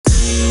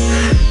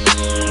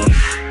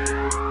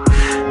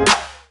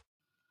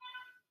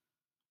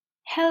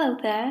Hello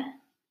there.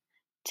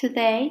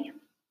 Today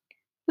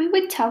we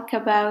will talk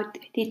about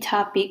the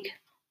topic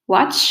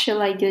what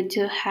should I do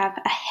to have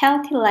a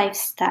healthy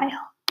lifestyle?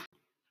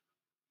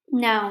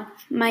 Now,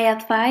 my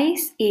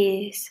advice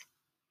is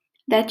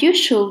that you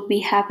should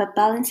have a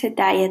balanced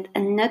diet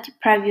and not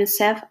deprive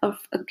yourself of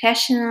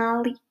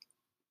occasionally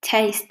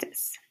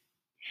tastes.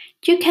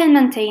 You can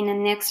maintain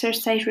an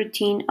exercise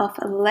routine of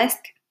at least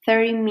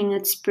 30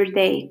 minutes per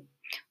day,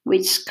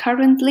 which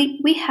currently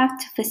we have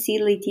the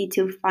facility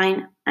to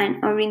find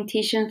an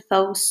orientation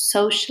through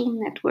social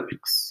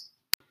networks.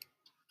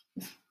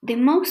 The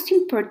most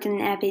important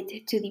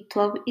habit to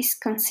develop is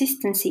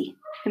consistency.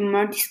 The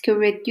more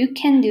discouraged you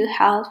can do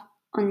half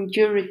on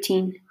your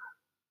routine.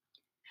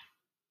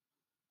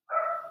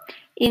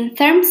 In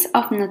terms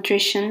of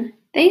nutrition,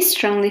 they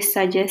strongly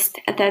suggest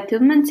that to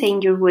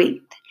maintain your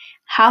weight,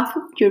 half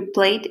of your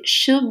plate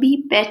should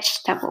be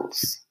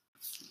vegetables.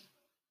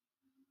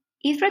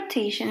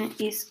 Hydration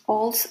is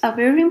also a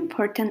very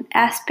important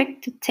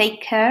aspect to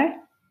take care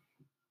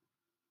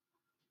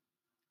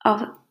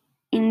of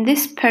in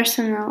this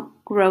personal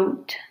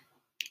growth.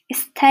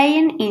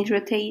 Staying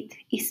hydrated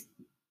is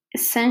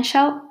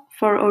essential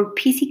for our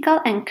physical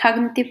and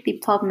cognitive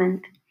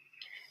development.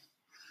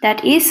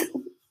 That is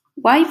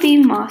why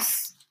we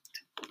must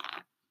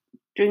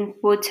drink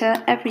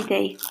water every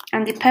day,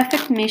 and the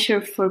perfect measure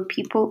for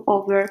people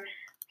over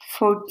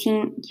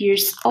 14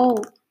 years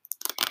old.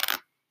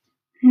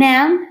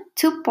 Men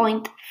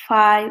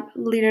 2.5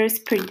 liters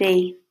per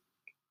day,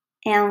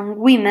 and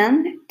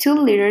women 2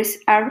 liters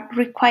are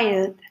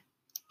required.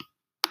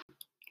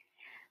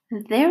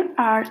 There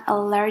are a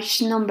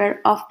large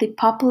number of the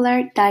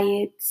popular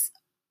diets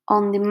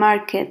on the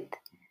market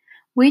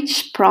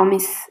which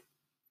promise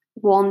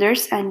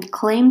wonders and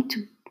claim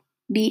to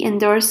be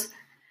endorsed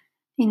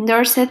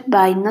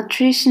by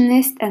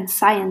nutritionists and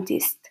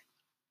scientists.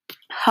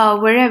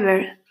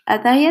 However, a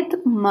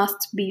diet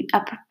must be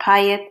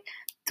appropriate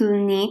to the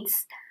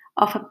needs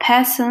of a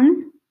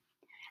person,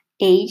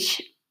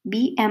 age,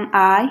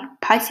 BMI,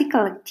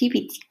 physical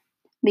activity,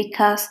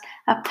 because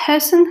a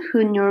person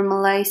who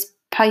normalizes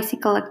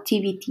physical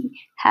activity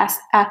has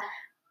a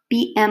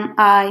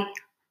BMI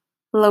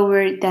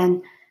lower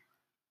than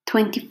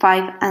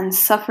 25 and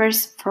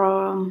suffers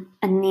from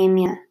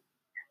anemia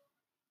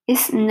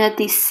is not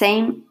the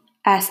same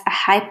as a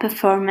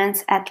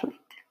high-performance athlete.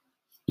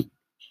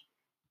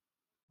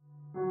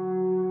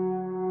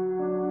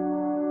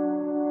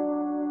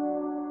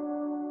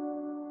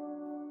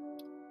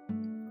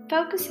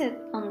 Focused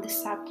on the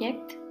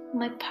subject,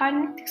 my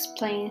partner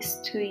explains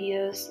to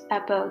us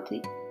about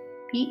the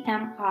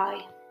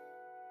BMI.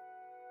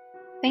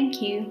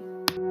 Thank you.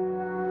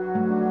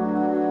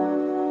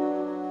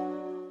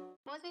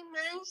 Body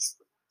mass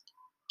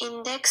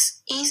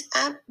index is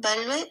a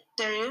value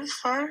derived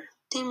for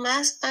the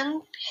mass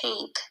and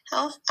height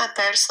of a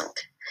person.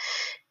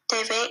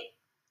 The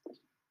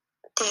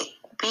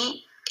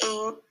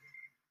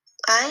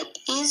BMI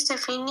is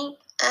defined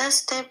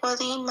as the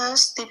body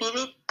mass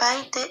divided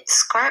by the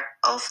square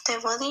of the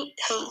body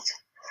height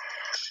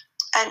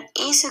and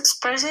is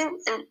expressed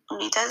in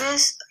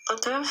units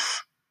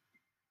of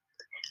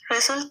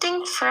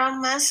resulting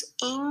from mass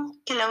in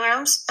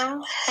kilograms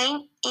and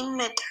height in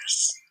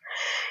meters.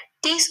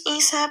 This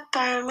is a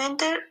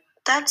parameter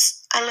that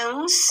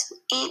allows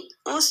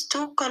us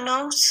to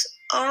know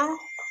our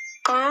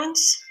current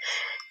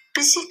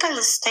physical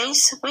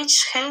state,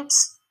 which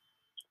helps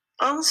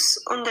us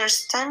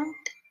understand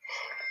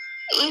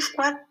if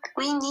what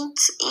we need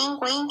in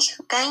weight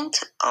gain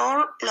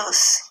or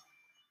loss.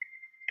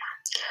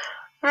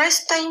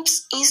 Rest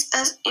times is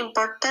as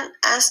important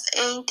as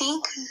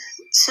eating,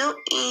 so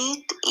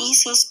it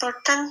is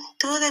important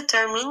to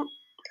determine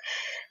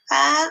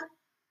a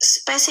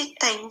specific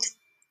time.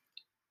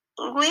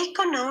 We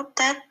can note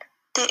that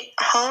the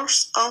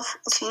hours of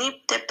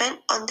sleep depend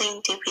on the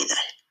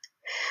individual,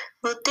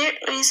 but there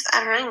is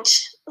a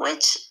range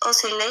which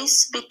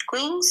oscillates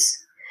between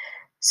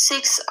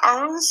 6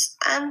 hours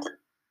and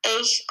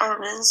 8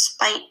 hours.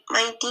 By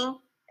maintaining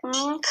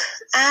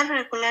a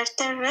regular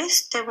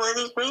rest, the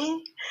body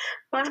will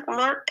work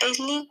more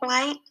easily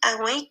while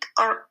awake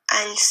or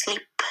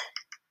asleep.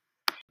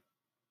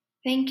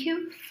 Thank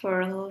you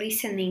for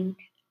listening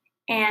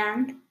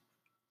and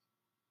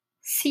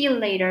see you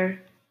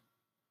later.